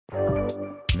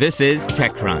This is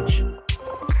TechCrunch.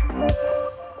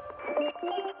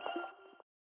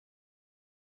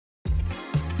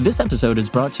 This episode is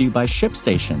brought to you by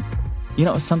ShipStation. You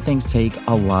know, some things take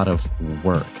a lot of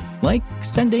work, like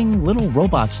sending little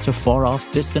robots to far-off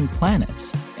distant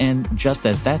planets. And just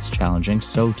as that's challenging,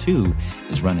 so too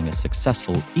is running a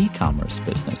successful e-commerce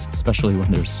business, especially when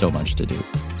there's so much to do.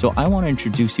 So I want to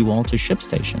introduce you all to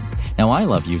ShipStation. Now, I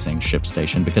love using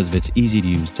ShipStation because of its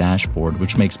easy-to-use dashboard,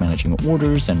 which makes managing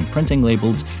orders and printing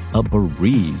labels a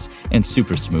breeze and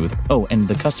super smooth. Oh, and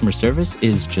the customer service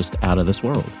is just out of this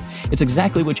world. It's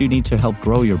exactly what you need to help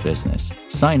grow your business.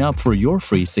 Sign up for your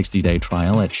free 60-day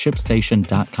trial at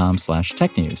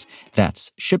shipstation.com/technews.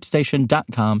 That's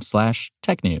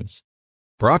shipstation.com/technews.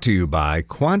 Brought to you by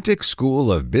Quantic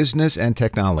School of Business and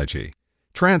Technology.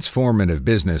 Transformative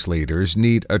business leaders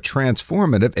need a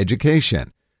transformative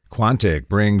education. Quantic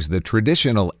brings the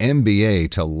traditional MBA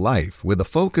to life with a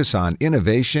focus on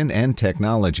innovation and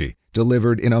technology,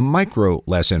 delivered in a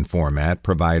micro-lesson format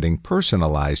providing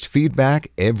personalized feedback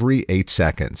every 8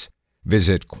 seconds.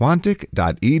 Visit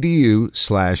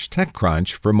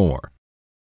quantic.edu/TechCrunch for more.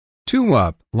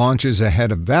 2UP launches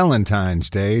ahead of Valentines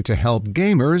Day to help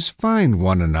gamers find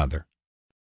one another.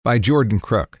 By Jordan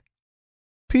Crook.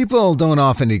 People don't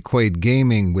often equate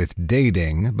gaming with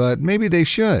dating, but maybe they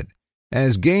should.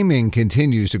 As gaming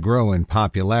continues to grow in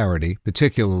popularity,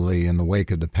 particularly in the wake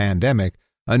of the pandemic,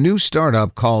 a new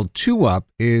startup called 2UP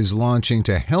is launching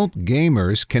to help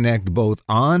gamers connect both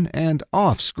on and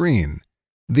off screen.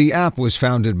 The app was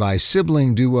founded by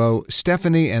sibling duo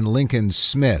Stephanie and Lincoln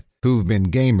Smith, who've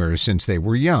been gamers since they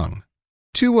were young.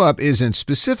 2UP isn't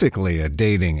specifically a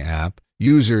dating app.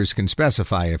 Users can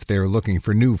specify if they're looking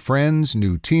for new friends,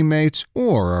 new teammates,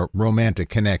 or a romantic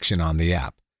connection on the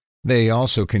app. They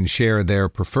also can share their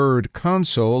preferred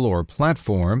console or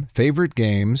platform, favorite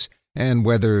games, and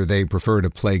whether they prefer to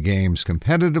play games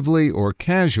competitively or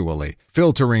casually,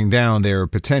 filtering down their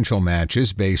potential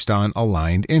matches based on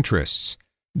aligned interests.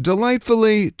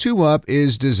 Delightfully, 2UP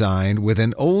is designed with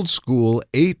an old-school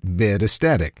 8-bit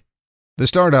aesthetic. The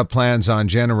startup plans on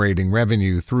generating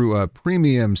revenue through a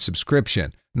premium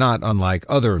subscription, not unlike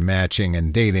other matching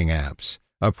and dating apps.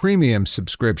 A premium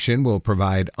subscription will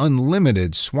provide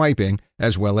unlimited swiping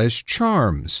as well as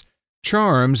charms.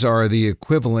 Charms are the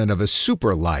equivalent of a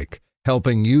super like,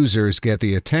 helping users get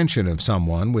the attention of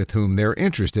someone with whom they're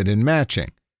interested in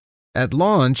matching. At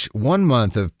launch, 1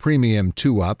 month of premium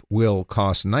 2UP will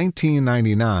cost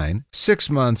 $19.99, 6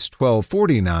 months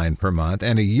 $12.49 per month,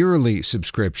 and a yearly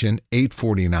subscription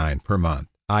 $8.49 per month,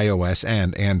 iOS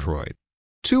and Android.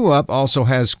 2UP also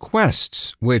has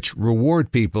quests, which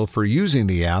reward people for using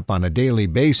the app on a daily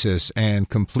basis and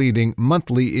completing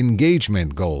monthly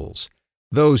engagement goals.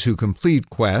 Those who complete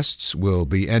quests will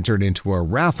be entered into a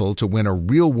raffle to win a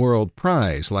real-world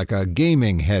prize like a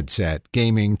gaming headset,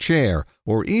 gaming chair,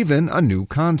 or even a new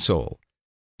console.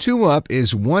 2UP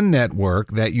is one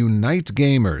network that unites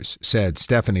gamers, said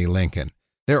Stephanie Lincoln.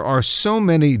 There are so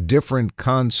many different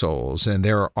consoles, and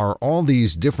there are all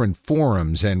these different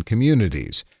forums and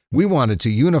communities. We wanted to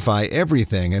unify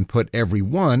everything and put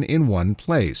everyone in one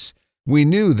place. We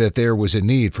knew that there was a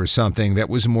need for something that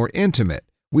was more intimate.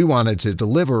 We wanted to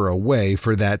deliver a way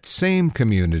for that same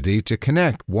community to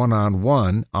connect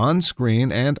one-on-one, on-screen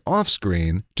and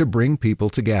off-screen to bring people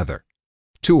together.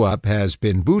 2UP has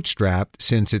been bootstrapped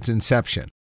since its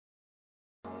inception.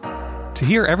 To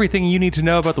hear everything you need to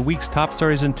know about the week's top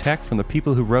stories in tech from the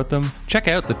people who wrote them, check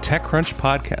out the TechCrunch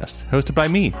podcast, hosted by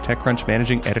me, TechCrunch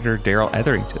managing editor Daryl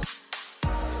Etherington.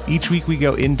 Each week we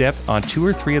go in-depth on 2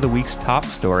 or 3 of the week's top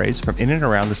stories from in and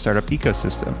around the startup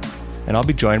ecosystem. And I'll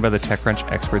be joined by the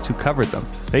TechCrunch experts who covered them.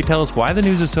 They tell us why the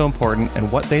news is so important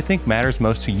and what they think matters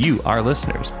most to you, our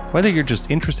listeners, whether you're just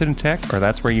interested in tech or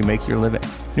that's where you make your living.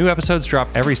 New episodes drop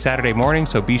every Saturday morning,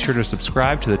 so be sure to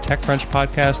subscribe to the TechCrunch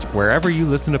podcast wherever you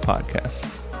listen to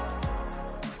podcasts.